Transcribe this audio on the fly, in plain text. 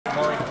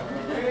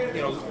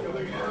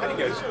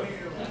guys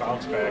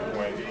bounce back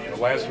when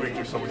last week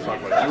or so we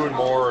talked about doing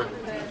more,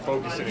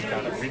 focusing and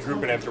kind of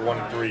regrouping after 1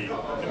 and 3,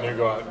 and then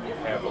go out and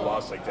have a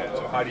loss like that?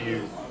 So how do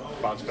you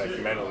bounce back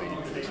mentally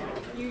this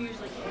week?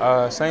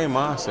 Same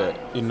mindset.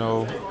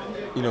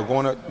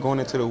 Going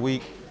into the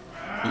week,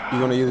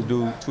 you're gonna either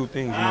do two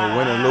things.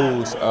 Win or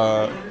lose.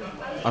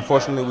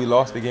 Unfortunately, we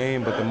lost the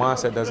game, but the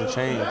mindset doesn't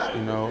change.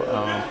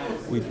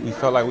 We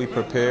felt like we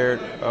prepared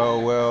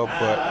well,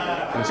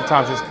 but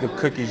sometimes the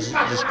cookies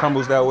just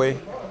crumbles that way.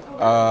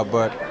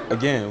 But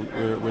again,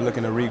 we're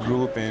looking to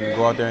regroup and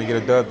go out there and get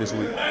a dub this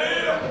week.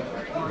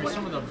 Amari,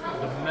 some of the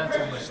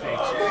mental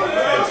mistakes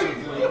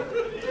offensively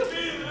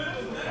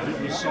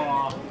that we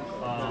saw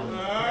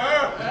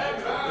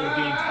in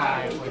Game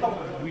 5,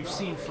 like we've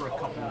seen for a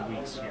couple of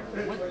weeks here.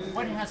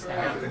 What has to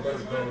happen for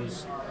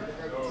those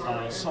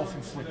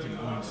self-inflicted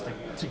wounds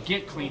to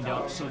get cleaned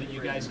up so that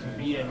you guys can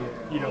be in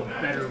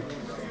better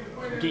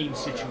game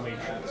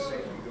situations?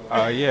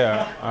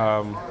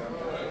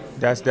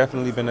 That's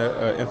definitely been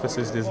an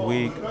emphasis this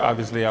week.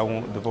 Obviously, I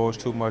won't divulge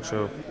too much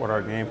of what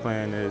our game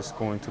plan is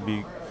going to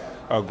be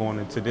going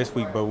into this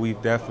week, but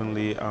we've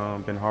definitely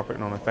been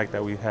harping on the fact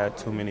that we've had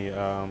too many,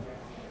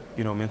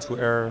 mental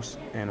errors,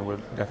 and we're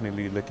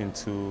definitely looking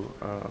to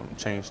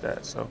change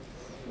that. So,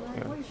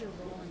 yeah. What is your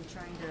role in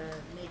trying to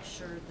make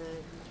sure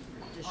that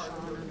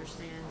Deshaun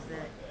understands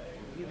that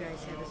you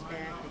guys have his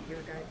back, that you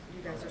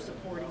guys are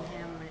supporting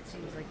him when it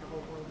seems like the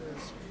whole world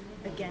is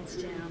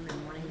against him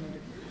and wanting him to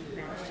be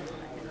benched and all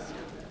that kind of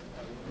stuff?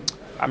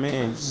 I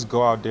mean, just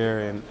go out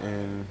there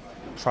and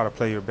try to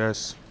play your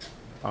best.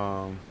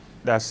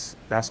 That's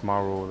my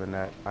role in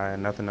that.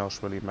 Nothing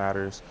else really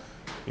matters.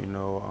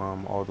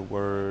 All the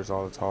words,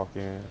 all the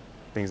talking,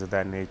 things of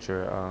that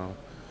nature.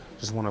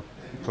 Just want to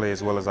play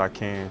as well as I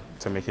can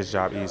to make his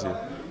job easier.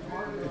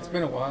 It's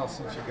been a while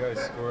since you guys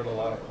scored a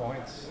lot of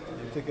points. Do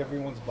you think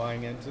everyone's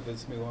buying into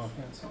this new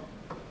offense?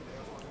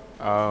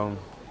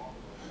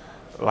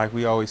 Like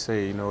we always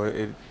say,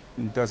 it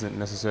doesn't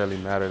necessarily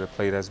matter the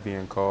play that's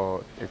being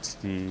called. It's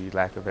the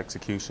lack of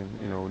execution.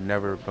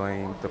 Never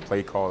blame the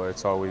play caller.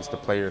 It's always the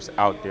players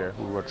out there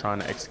who are trying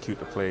to execute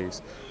the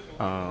plays,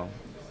 at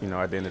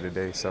the end of the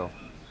day. So,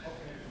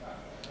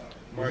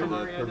 Amari,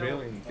 the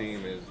prevailing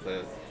theme is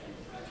that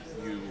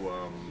you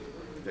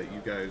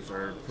guys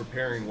are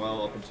preparing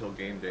well up until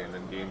game day, and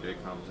then game day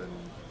comes and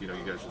you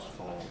guys just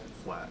fall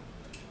flat.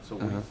 So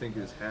what do you think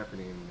is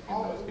happening in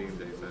those game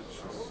days that's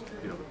just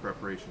the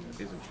preparation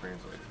isn't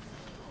translating?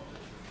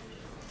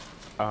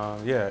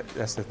 Yeah,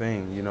 that's the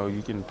thing.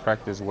 You can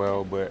practice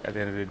well, but at the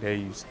end of the day,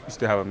 you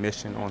still have a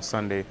mission on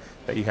Sunday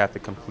that you have to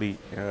complete.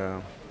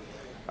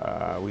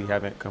 We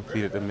haven't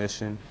completed the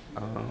mission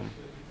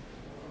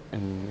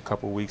in a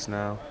couple of weeks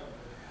now.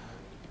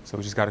 So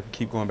we just got to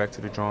keep going back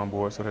to the drawing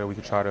board so that we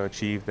can try to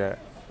achieve that.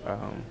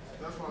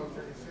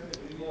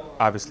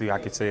 Obviously, I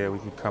could say that we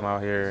could come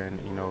out here and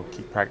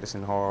keep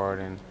practicing hard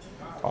and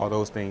all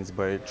those things,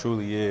 but it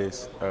truly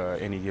is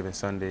any given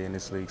Sunday in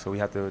this league. So we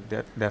have to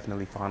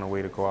definitely find a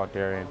way to go out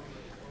there and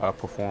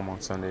perform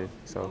on Sunday.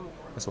 So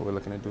that's what we're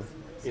looking to do.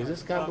 Is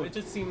this it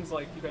just seems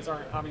like you guys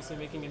aren't obviously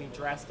making any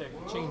drastic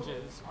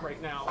changes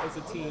right now as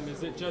a team.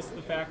 Is it just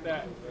the fact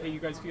that you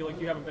guys feel like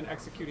you haven't been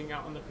executing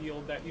out on the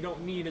field, that you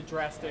don't need a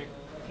drastic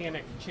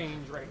panic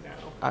change right now?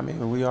 I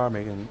mean, we are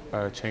making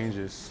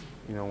changes.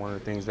 One of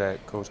the things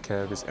that Coach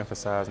Kev is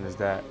emphasizing is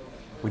that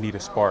we need a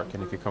spark,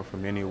 and it can come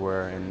from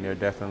anywhere. And they're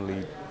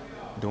definitely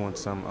doing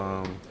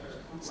some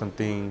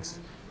things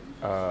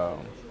to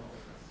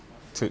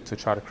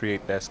try to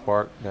create that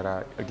spark that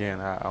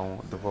I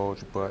won't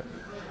divulge, but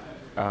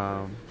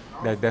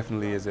that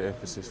definitely is an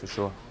emphasis for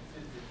sure.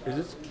 Is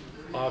this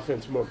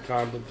offense more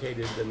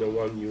complicated than the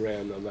one you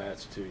ran the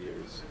last 2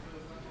 years?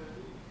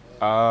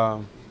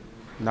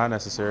 Not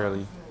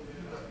necessarily.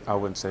 I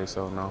wouldn't say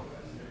so, no.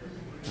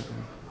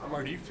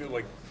 Amari, do you feel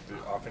like the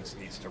offense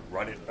needs to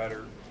run it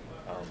better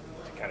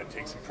to kind of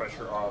take some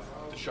pressure off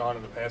Deshaun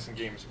in the passing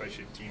game,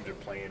 especially if teams are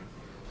playing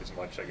as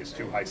much,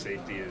 too high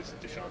safety as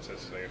Deshaun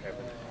says they have?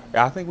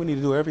 Yeah, I think we need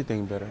to do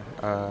everything better.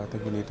 I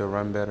think we need to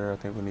run better. I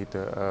think we need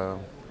to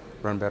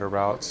run better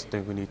routes. I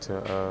think we need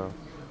to,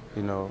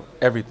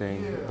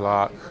 everything,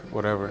 block,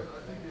 whatever.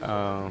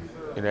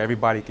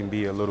 Everybody can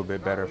be a little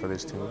bit better for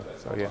this team.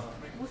 So, yeah.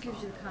 What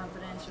gives you the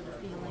confidence or the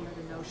feeling or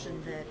the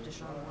notion that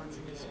Deshaun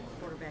Watson is a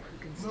quarterback who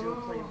can still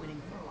play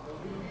winning football?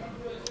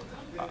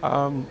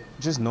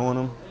 Just knowing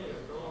him,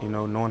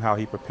 knowing how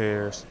he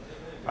prepares,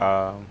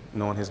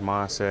 knowing his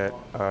mindset,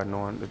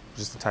 knowing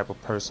just the type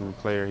of person,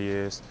 player he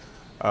is.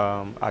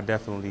 I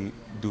definitely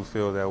do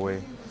feel that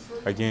way.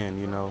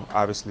 Again,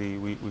 obviously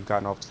we've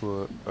gotten off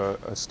to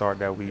a start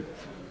that we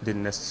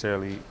didn't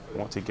necessarily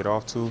want to get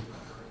off to,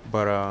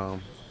 but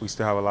we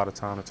still have a lot of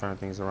time to turn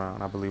things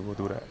around. I believe we'll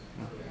do that.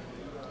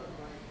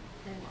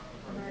 And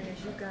Amari,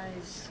 as you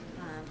guys,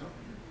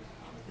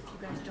 if you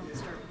guys don't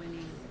start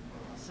winning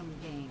some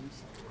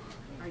games,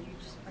 are you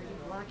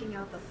blocking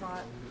out the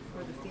thought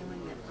or the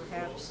feeling that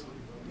perhaps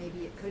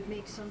maybe it could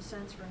make some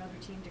sense for another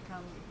team to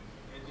come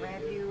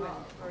grab you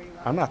and throw you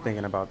out? I'm not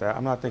thinking about that.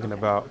 I'm not thinking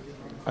about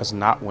us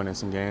not winning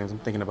some games. I'm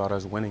thinking about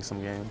us winning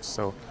some games.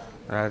 So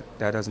that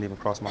doesn't even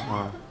cross my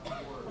mind.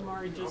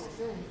 Amari, just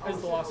as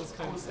the losses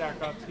kind of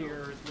stack up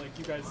here, like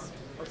you guys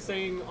are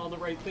saying all the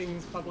right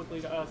things publicly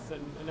to us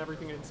and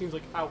everything, and it seems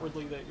like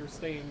outwardly that you're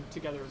staying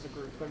together as a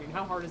group. I mean,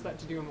 how hard is that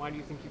to do, and why do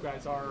you think you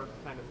guys are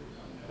kind of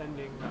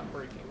bending, not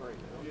breaking right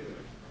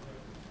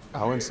now?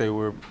 I wouldn't say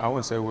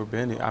we're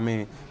bending. I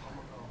mean,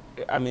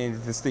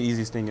 it's the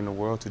easiest thing in the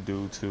world to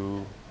do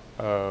to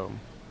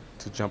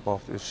jump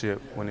off the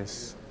ship when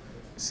it's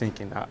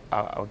sinking.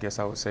 I guess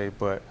I would say,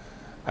 but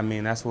I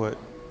mean that's what.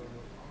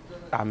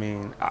 I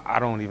mean, I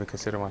don't even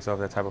consider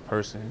myself that type of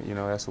person. You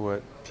know, that's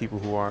what people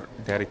who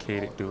aren't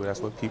dedicated do.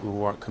 That's what people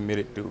who aren't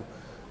committed do.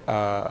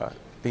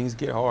 Things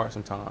get hard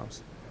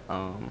sometimes.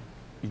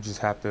 You just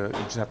have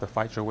to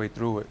fight your way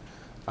through it.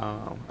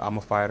 I'm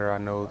a fighter. I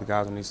know the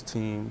guys on this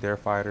team, they're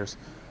fighters,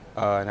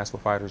 and that's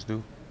what fighters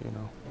do. You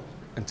know,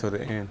 until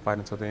the end, fight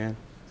until the end.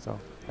 So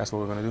that's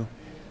what we're gonna do.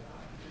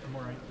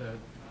 Amari, the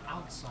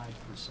outside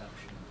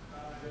perception,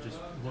 just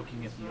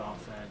looking at the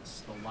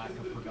offense, the lack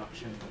of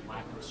production, the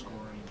lack of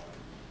scoring,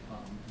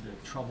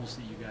 the troubles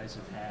that you guys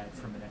have had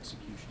from an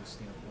execution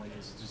standpoint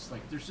is just like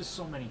there's just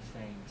so many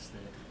things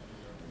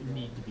that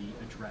need to be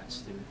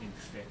addressed and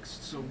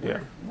fixed. So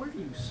where do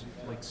you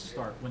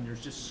start when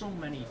there's just so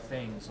many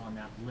things on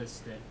that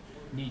list that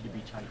need to be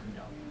tightened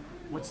up?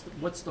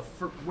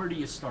 Where do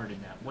you start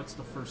in that? What's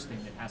the first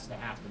thing that has to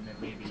happen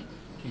that maybe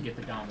can get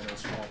the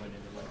dominoes falling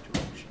in the right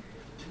direction?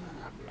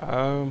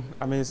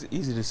 I mean, it's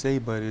easy to say,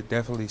 but it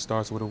definitely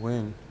starts with a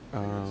win.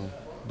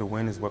 The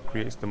win is what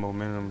creates the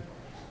momentum.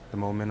 The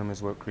momentum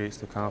is what creates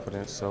the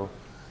confidence. So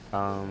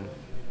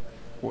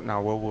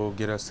now what will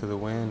get us to the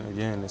win?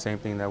 Again, the same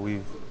thing that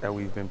we've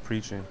been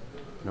preaching.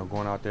 You know,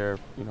 going out there,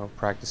 you know,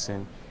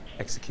 practicing,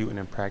 executing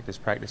in practice,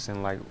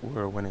 practicing like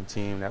we're a winning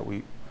team, that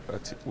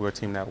we're a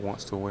team that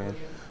wants to win,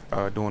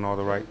 doing all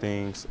the right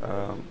things,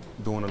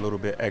 doing a little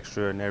bit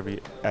extra in every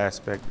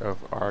aspect of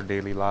our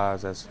daily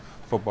lives as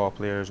football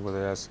players,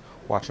 whether that's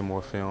watching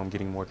more film,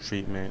 getting more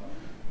treatment,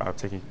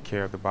 taking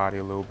care of the body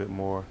a little bit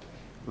more,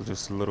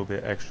 just a little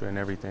bit extra in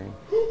everything.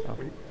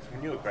 When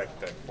you look back at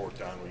that fourth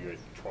down where you had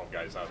 12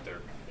 guys out there,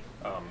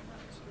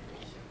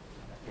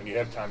 when you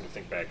have time to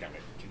think back on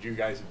it, could you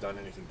guys have done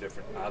anything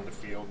different on the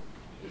field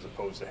as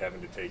opposed to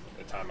having to take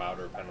a timeout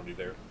or a penalty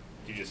there?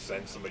 Did you just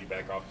send somebody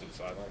back off to the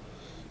sideline?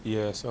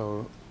 Yeah,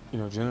 so, you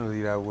know,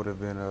 generally that would have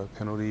been a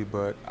penalty,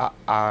 but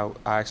I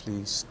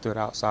actually stood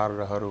outside of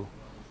the huddle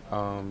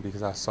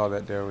because I saw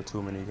that there were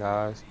too many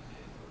guys.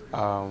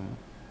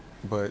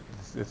 But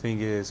the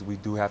thing is, we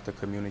do have to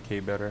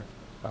communicate better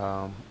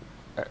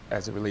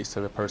as it relates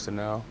to the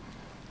personnel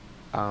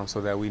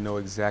so that we know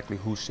exactly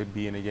who should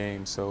be in the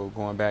game. So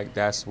going back,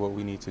 that's what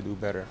we need to do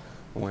better.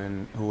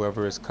 When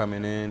whoever is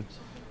coming in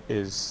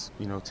is,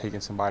 you know,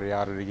 taking somebody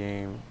out of the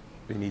game,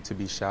 they need to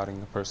be shouting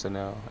the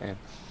personnel. And,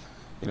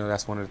 you know,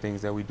 that's one of the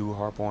things that we do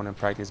harp on in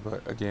practice.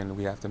 But, again,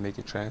 we have to make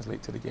it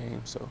translate to the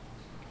game. So,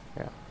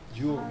 yeah.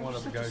 You were one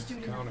of the guys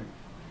counting.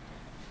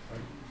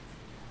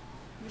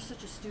 You're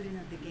such a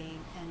student of the game,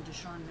 and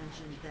Deshaun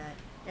mentioned that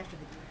after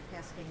the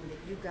past game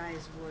that you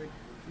guys would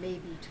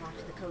maybe talk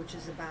to the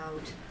coaches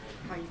about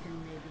how you can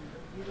maybe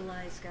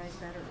utilize guys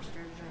better or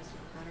strategize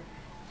better.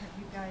 Have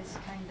you guys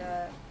kind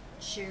of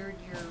shared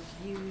your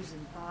views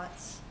and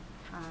thoughts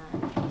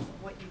on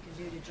what you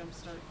can do to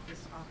jumpstart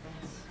this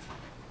offense?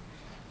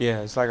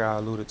 Yeah, it's like I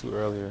alluded to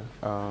earlier.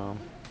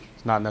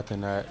 It's not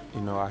nothing that,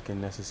 you know, I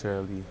can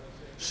necessarily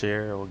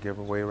share or give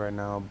away right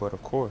now. But,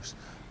 of course,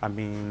 I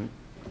mean,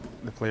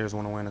 the players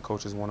want to win, the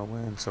coaches want to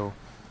win. So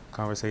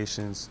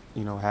conversations,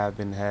 you know, have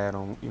been had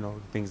on, you know,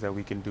 things that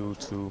we can do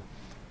to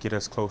get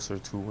us closer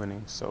to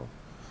winning. So,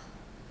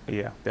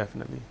 yeah,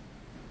 definitely.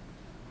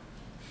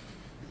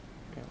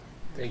 Yeah.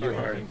 Thank you,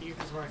 Hardy.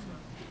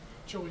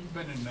 Joe, you've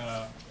been in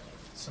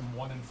some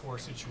 1-4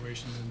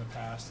 situations in the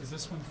past. Does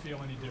this one feel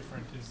any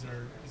different? Is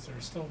there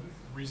still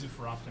reason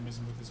for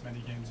optimism with as many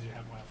games as you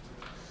have left?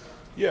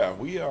 Yeah,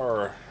 we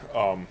are.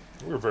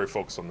 We're very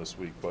focused on this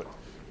week, but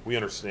we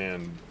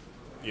understand,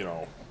 you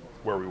know,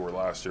 where we were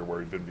last year, where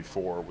we've been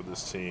before with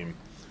this team.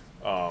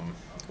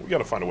 We got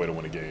to find a way to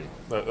win a game.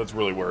 That's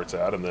really where it's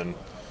at, and then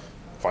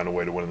find a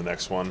way to win the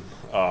next one.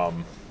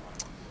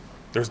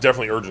 There's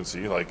definitely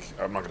urgency. Like,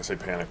 I'm not going to say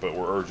panic, but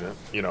we're urgent.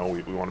 You know,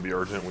 we want to be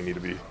urgent. We need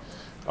to be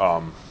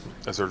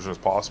as urgent as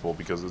possible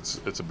because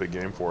it's a big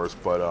game for us.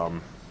 But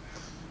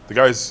the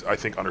guys, I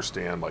think,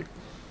 understand like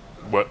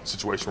what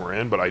situation we're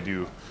in. But I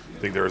do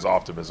think there is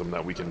optimism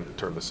that we can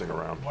turn this thing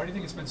around. Why do you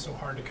think it's been so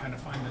hard to kind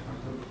of find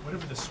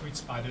whatever the sweet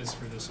spot is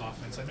for this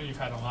offense? I know you've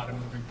had a lot of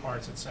moving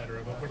parts, et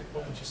cetera, but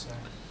what would you say?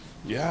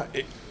 Yeah,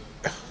 it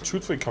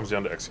truthfully comes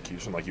down to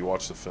execution. Like, you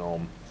watch the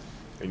film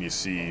and you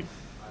see,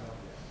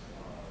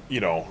 you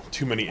know,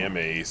 too many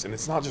MAs, and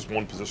it's not just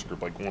one position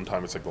group. Like, one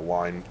time it's like the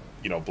line,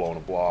 you know, blowing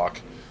a block.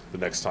 The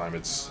next time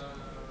it's,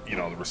 you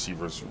know, the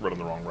receivers running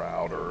the wrong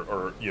route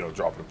or you know,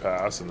 dropping a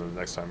pass, and then the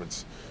next time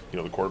it's, you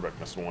know, the quarterback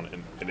missing one,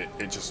 and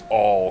it just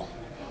all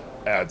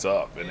adds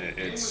up, and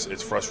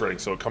it's frustrating.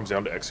 So it comes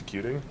down to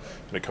executing,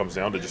 and it comes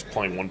down to just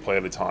playing one play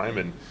at a time.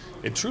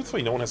 And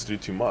truthfully, no one has to do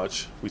too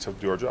much. We just have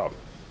to do our job.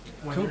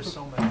 When there's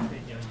so many,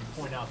 you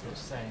point out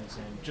those things,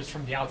 and just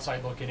from the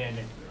outside looking in,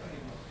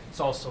 it's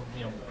also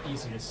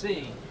easy to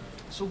see.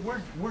 So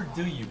where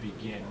do you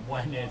begin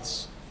when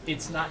it's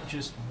not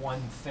just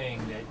one thing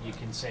that you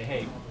can say,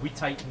 hey, we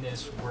tighten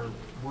this,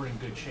 we're in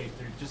good shape.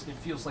 It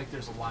feels like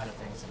there's a lot of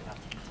things that have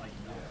to be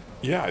tightened up.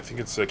 Yeah, I think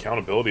it's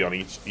accountability on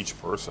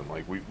each person.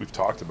 Like we've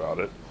talked about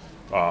it,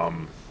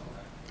 and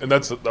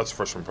that's the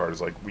frustrating part.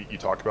 Is like you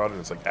talk about it,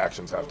 and it's like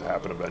actions have to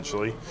happen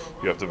eventually.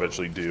 You have to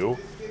eventually do,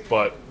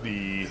 but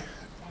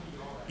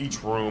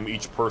each room,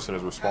 each person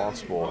is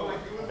responsible,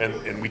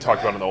 and we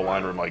talked about in the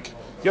O-line room, like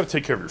you got to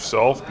take care of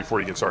yourself before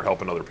you can start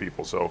helping other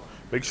people. So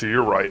make sure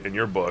you're right in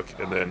your book,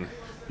 and then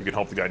you can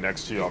help the guy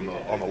next to you on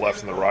the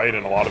left and the right.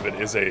 And a lot of it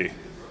is a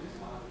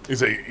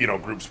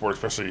group sport,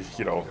 especially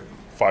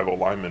 5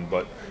 linemen.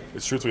 But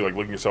it's truthfully like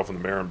looking yourself in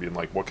the mirror and being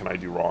like, what can I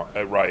do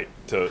right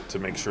to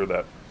make sure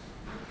that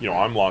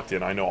I'm locked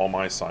in. I know all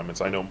my assignments.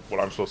 I know what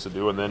I'm supposed to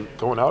do, and then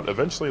going out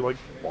eventually like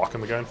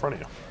walking the guy in front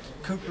of you.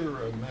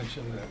 Cooper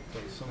mentioned that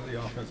some of the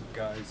offensive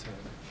guys had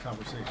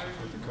conversations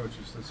with the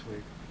coaches this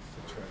week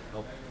to try to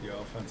help the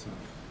offensive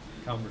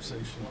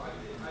conversation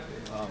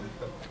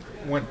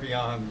that went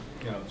beyond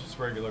just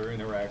regular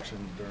interaction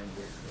during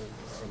the week.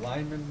 Are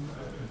linemen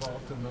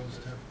involved in those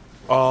two?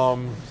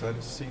 Is that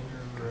a senior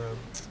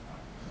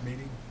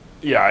meeting?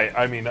 Yeah,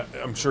 I mean,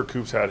 I'm sure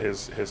Coop's had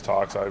his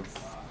talks.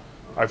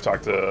 I've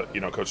talked to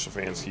Coach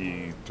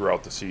Stefanski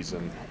throughout the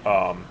season.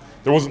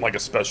 There wasn't like a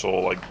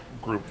special like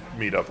group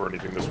meetup or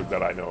anything this week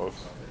that I know of.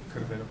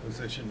 Could have been a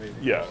position meeting.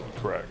 Yeah,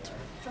 correct.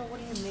 Joe, what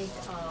do you make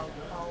of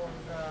all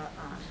of the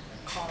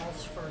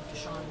calls for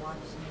Deshaun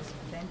Watson's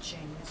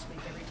benching this week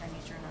every time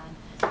you turn on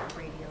the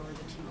radio or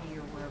the TV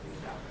or wherever you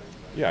go?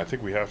 Yeah, I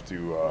think we have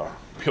to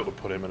be able to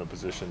put him in a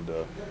position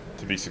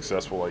to be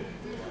successful. Like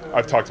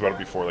I've talked about it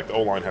before. Like the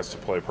O-line has to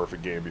play a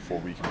perfect game before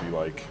we can be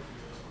like,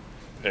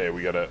 hey,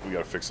 we gotta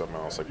fix something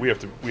else. Like we have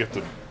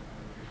to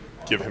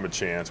give him a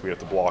chance. We have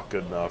to block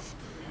good enough.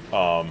 We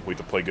have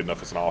to play good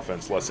enough as an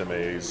offense, less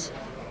MAs.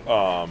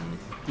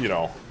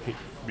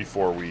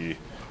 Before we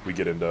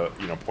get into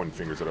pointing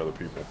fingers at other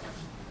people.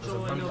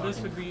 So I know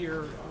this would be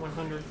your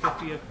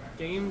 150th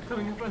game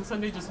coming up on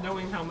Sunday. Just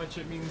knowing how much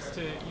it means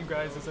to you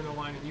guys as an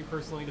O-line and you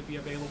personally to be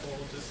available,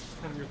 just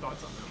kind of your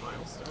thoughts on that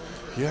milestone.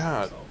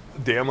 Yeah,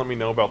 Dan let me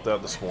know about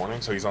that this morning,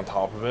 so he's on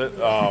top of it.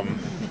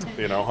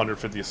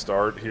 150th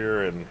start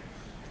here, and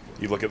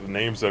you look at the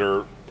names that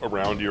are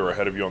around you or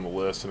ahead of you on the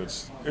list, and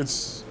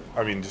it's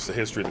I mean, just the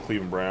history of the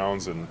Cleveland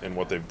Browns and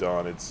what they've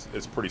done.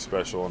 It's pretty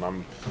special, and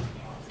I'm.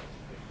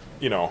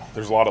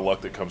 There's a lot of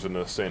luck that comes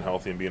into staying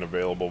healthy and being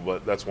available,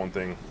 but that's one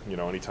thing.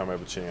 Anytime I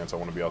have a chance, I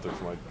want to be out there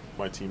for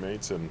my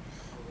teammates and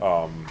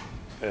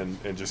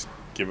just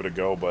give it a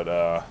go.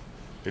 But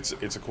it's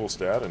a cool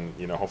stat, and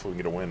hopefully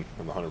we can get a win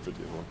in the 150th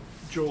one.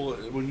 Joel,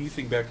 when you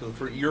think back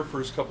to your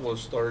first couple of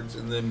starts,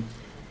 and then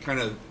kind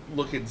of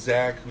look at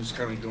Zach, who's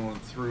kind of going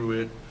through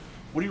it,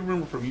 what do you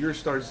remember from your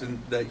starts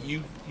and that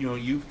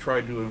you've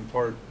tried to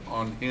impart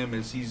on him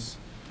as he's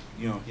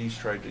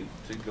tried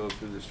to go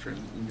through this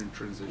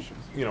transition?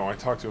 I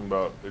talked to him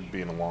about it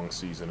being a long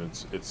season.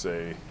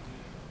 The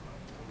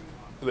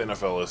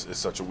NFL is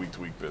such a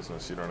week-to-week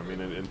business, you know what I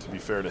mean? And to be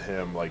fair to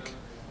him, like,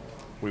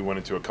 we went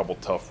into a couple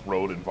tough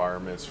road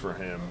environments for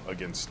him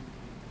against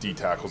D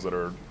tackles that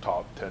are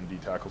top 10 D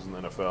tackles in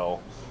the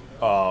NFL.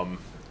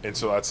 And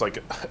so that's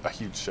like a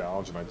huge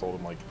challenge. And I told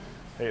him, like,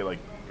 hey, like,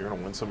 you're going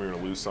to win some, you're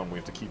going to lose some. We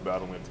have to keep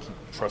battling. We have to keep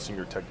trusting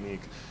your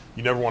technique.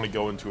 You never want to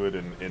go into it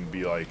and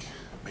be like,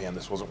 man,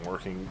 this wasn't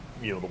working,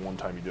 the one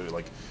time you did it.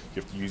 Like,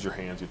 you have to use your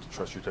hands, you have to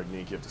trust your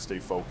technique, you have to stay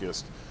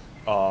focused.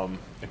 And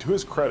to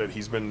his credit,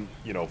 he's been,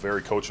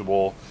 very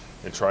coachable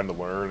and trying to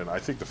learn, and I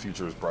think the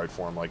future is bright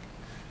for him. Like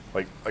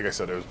I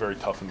said, it was very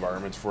tough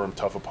environments for him,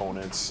 tough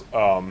opponents,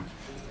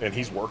 and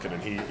he's working,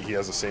 and he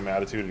has the same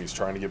attitude, and he's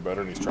trying to get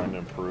better, and he's trying to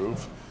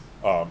improve.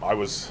 I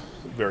was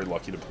very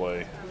lucky to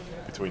play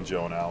between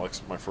Joe and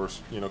Alex my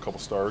first, couple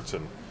starts,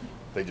 and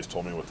they just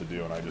told me what to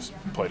do, and I just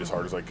played as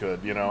hard as I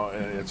could,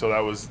 and so that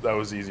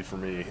was easy for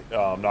me.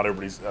 Not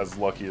everybody's as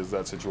lucky as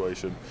that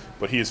situation,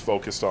 but he is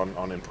focused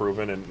on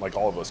improving, and like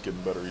all of us,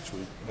 getting better each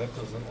week. That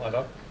doesn't let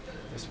up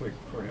this week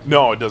for him.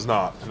 No, it does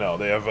not. No,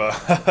 they have,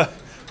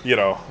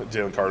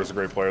 Jalen Carter's a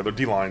great player. Their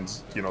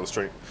D-line's, the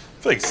strength.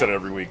 I feel like I said it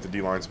every week. The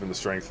D-line's been the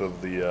strength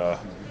of the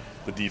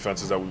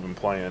defenses that we've been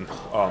playing.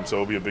 So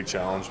it'll be a big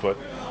challenge, but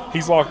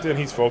he's locked in.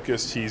 He's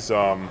focused. He's,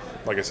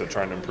 like I said,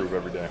 trying to improve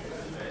every day.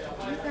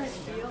 Do you guys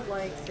feel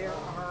like there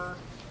are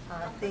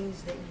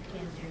things that you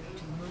can do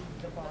to move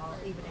the ball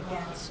even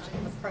against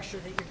the pressure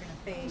that you're going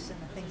to face and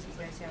the things that you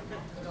guys have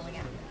going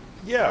at?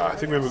 Yeah, I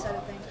think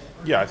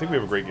we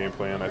have a great game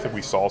plan. I think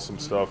we saw some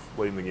stuff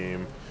late in the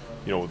game,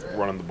 with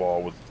running the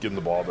ball, with getting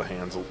the ball in the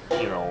hands, of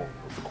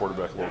the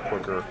quarterback a little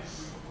quicker,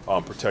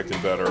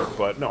 protecting better.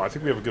 But no, I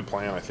think we have a good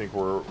plan. I think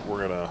we're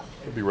gonna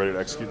be ready to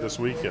execute this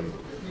week and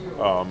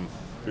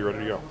be ready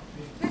to go.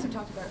 You guys have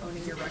talked about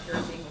owning your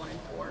record, being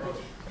 1-4.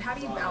 how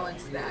do you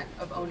balance that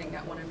of owning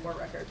that 1-4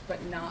 record,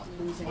 but not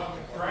losing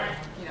for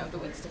the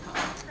weeks to come?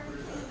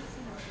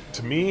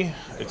 To me,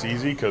 it's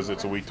easy because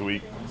it's a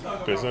week-to-week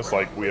business.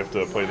 Like, we have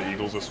to play the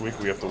Eagles this week.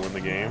 We have to win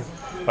the game.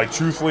 Like,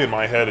 truthfully, in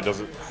my head, it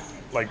doesn't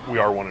 – like, we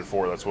are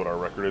 1-4. That's what our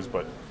record is.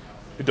 But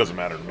it doesn't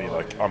matter to me.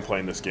 Like, I'm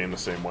playing this game the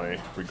same way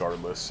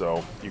regardless.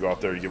 So you go out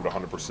there, you give it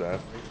 100%.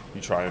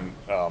 You try and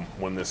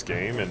win this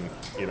game and,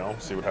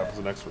 see what happens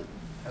the next week.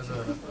 As an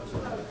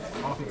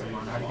offensive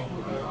line, how do you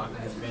think the line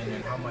has been,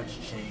 and how much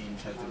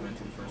change has it been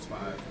to the first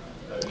 5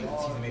 games of the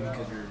season? Maybe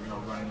because you're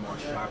running more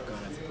shotgun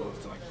as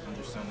opposed to like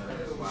under center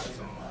or wide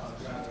zone.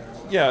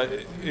 Yeah,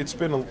 it's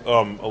been a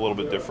little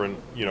bit different,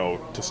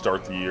 to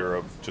start the year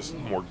of just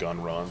more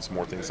gun runs,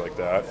 more things like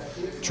that.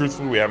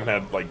 Truthfully, we haven't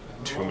had like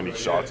too many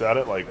shots at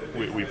it. Like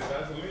we've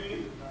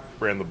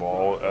ran the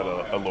ball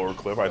at a lower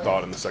clip. I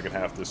thought in the second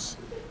half this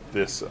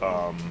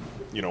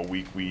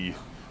week we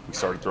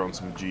started throwing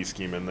some G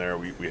scheme in there.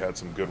 We had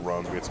some good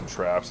runs. We had some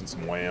traps and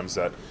some whams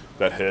that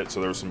hit. So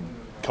there was some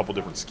couple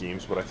different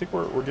schemes, but I think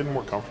we're getting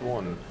more comfortable.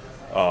 And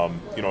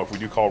if we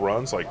do call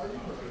runs, like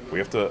we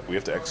have to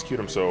execute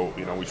them. So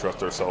we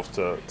trust ourselves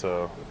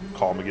to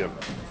call them again.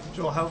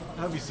 Joel, how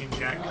have you seen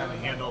Jack kind of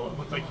handle? It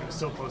looked like he was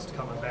so close to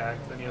coming back.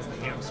 Then he has the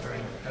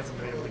hamstring, hasn't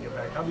been able to get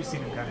back. How have you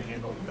seen him kind of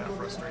handle that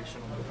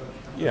frustration?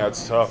 Yeah,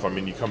 it's tough. I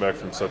mean, you come back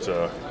from such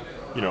a,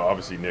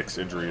 obviously Nick's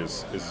injury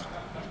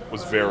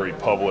was very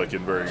public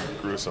and very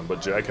gruesome,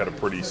 but Jack had a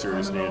pretty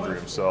serious knee injury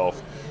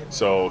himself.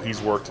 So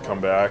he's worked to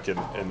come back and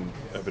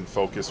have been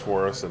focused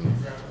for us, and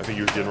I think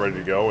he was getting ready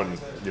to go, and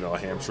a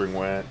hamstring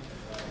went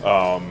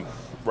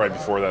right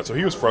before that. So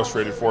he was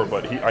frustrated for it,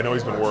 but I know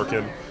he's been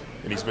working,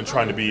 and he's been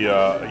trying to be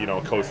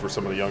a coach for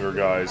some of the younger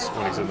guys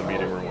when he's in the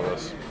meeting room with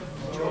us.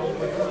 Joel,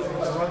 the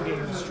run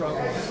game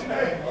struggles.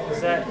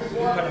 Is that, you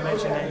kind of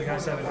mentioned that you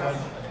guys haven't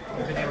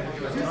been able to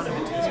do a ton of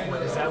it to this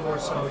point. Is that more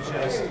so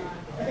just,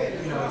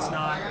 it's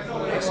not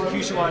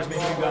execution-wise,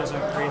 maybe you guys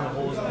aren't creating the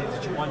holes and things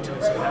that you want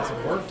to, so it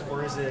hasn't worked,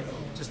 or is it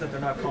just that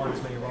they're not calling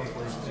as many run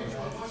plays as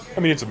usual? I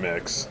mean, it's a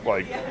mix.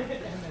 Like,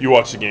 you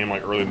watch the game,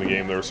 like early in the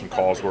game, there were some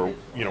calls where,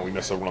 we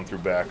miss a run through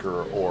back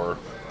or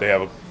they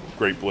have a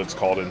great blitz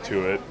called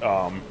into it.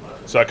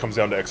 So that comes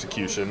down to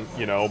execution,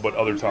 but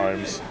other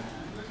times,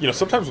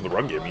 sometimes with the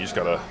run game, you just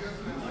got to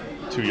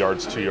 2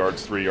 yards, 3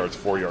 yards,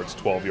 4 yards,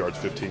 12 yards,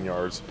 15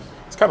 yards.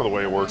 It's kind of the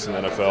way it works in the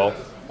NFL.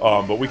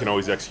 But we can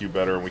always execute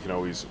better, and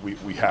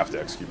we have to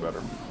execute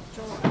better.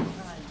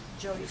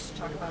 Joe used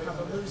to talk about how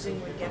the losing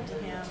would get to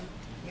him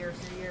year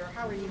after year.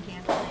 How are you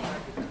handling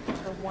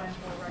the 1-4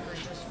 record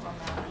just from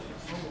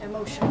an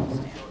emotional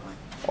standpoint?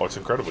 Oh, it's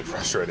incredibly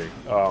frustrating.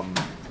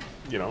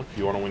 You want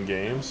to win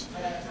games.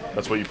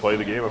 That's why you play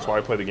the game. That's why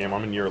I play the game.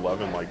 I'm in year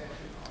 11. Like,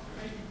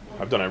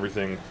 I've done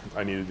everything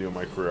I need to do in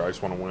my career. I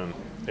just want to win.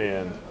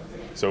 And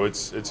so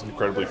it's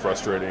incredibly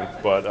frustrating.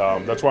 But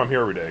that's why I'm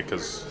here every day,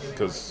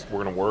 because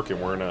we're going to work and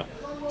we're going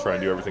to try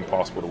and do everything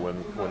possible to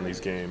win these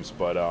games.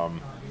 But,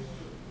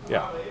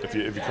 if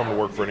you come to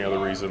work for any other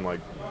reason, like,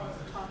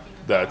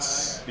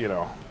 that's,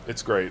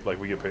 it's great. Like,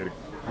 we get paid a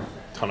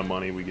ton of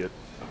money. We get,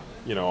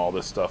 all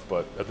this stuff.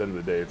 But at the end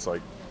of the day, it's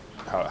like,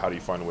 how do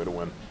you find a way to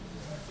win?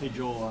 Hey,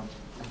 Joel,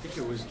 I think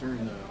it was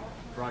during the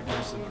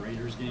broadcast of the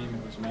Raiders game,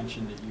 it was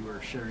mentioned that you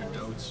were sharing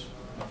notes,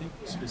 I think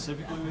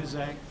specifically with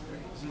Zach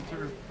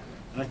Zinter,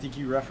 and I think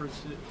you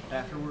referenced it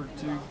afterward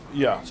too.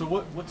 Yeah. So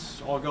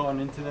what's all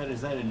going into that?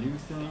 Is that a new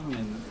thing,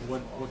 and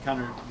what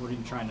are you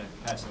trying to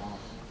pass along?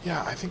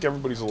 Yeah, I think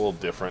everybody's a little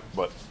different,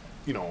 but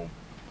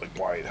like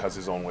Wyatt has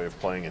his own way of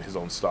playing and his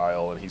own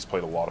style, and he's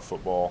played a lot of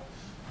football.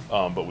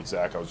 But with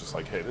Zach, I was just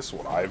like, hey, this is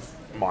what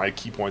my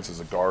key points as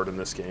a guard in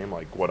this game,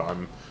 like what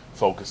I'm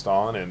focused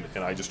on, and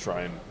I just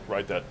try and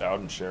write that out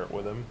and share it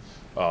with him.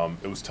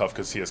 It was tough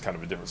because he has kind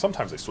of a different,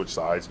 sometimes they switch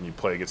sides and you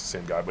play against the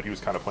same guy, but he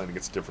was kind of playing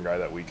against a different guy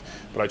that week.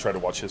 But I tried to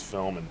watch his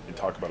film and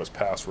talk about his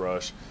pass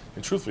rush.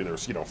 And truthfully,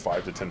 there's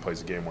 5 to 10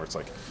 plays a game where it's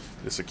like,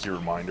 this is a key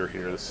reminder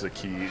here, this is a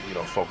key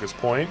focus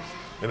point.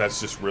 And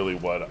that's just really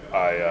what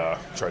I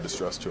tried to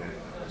stress to him.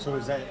 So are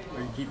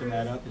you keeping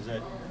that up? Is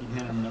that you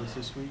hand him notes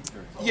this week?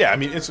 Or? Yeah, I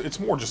mean, it's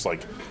more just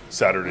like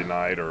Saturday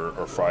night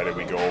or Friday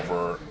we go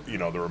over,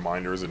 the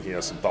reminders, and he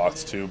has some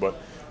thoughts too.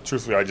 But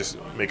truthfully, I just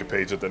make a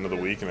page at the end of the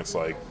week, and it's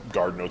like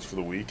guard notes for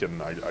the week,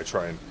 and I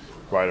try and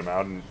write them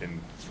out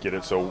and get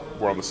it so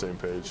we're on the same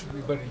page.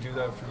 Anybody do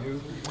that for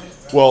you?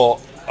 Well,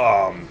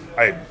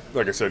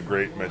 like I said,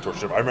 great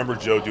mentorship. I remember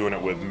Joe doing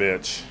it with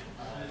Mitch.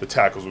 The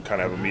tackles would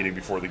kind of have a meeting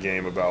before the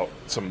game about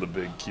some of the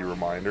big key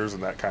reminders,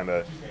 and that kind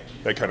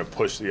of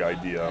pushed the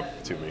idea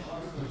to me.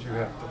 Did you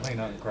have to lean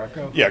on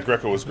Greco? Yeah,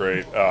 Greco was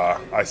great.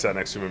 I sat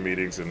next to him in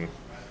meetings, and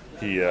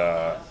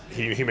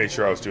he made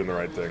sure I was doing the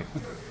right thing.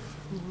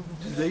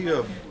 Did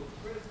they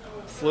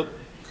flip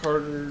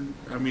Carter?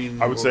 I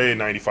mean, I would say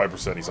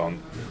 95% he's on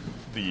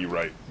the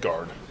right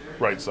guard,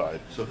 right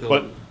side. So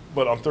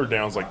but on third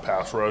downs, like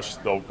pass rush,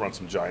 they'll run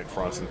some giant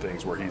fronts and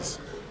things where he's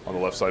on the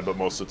left side, but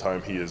most of the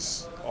time he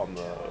is on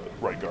the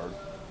right guard.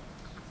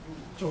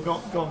 So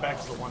going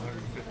back to the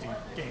 150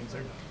 games,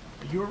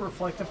 Are you a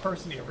reflective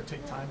person? Do you ever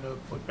take time to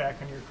look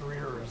back on your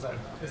career, or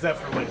is that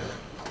for later?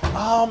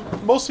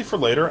 Mostly for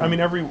later. I mean,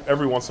 every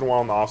once in a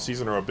while in the off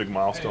season or a big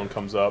milestone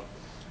comes up,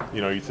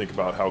 you know, you think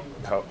about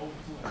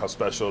how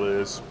special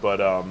it is. But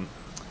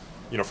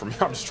you know, for me,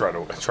 I'm just trying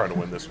to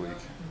win this week.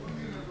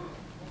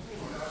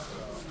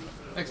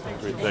 Thanks,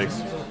 Great,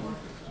 thanks.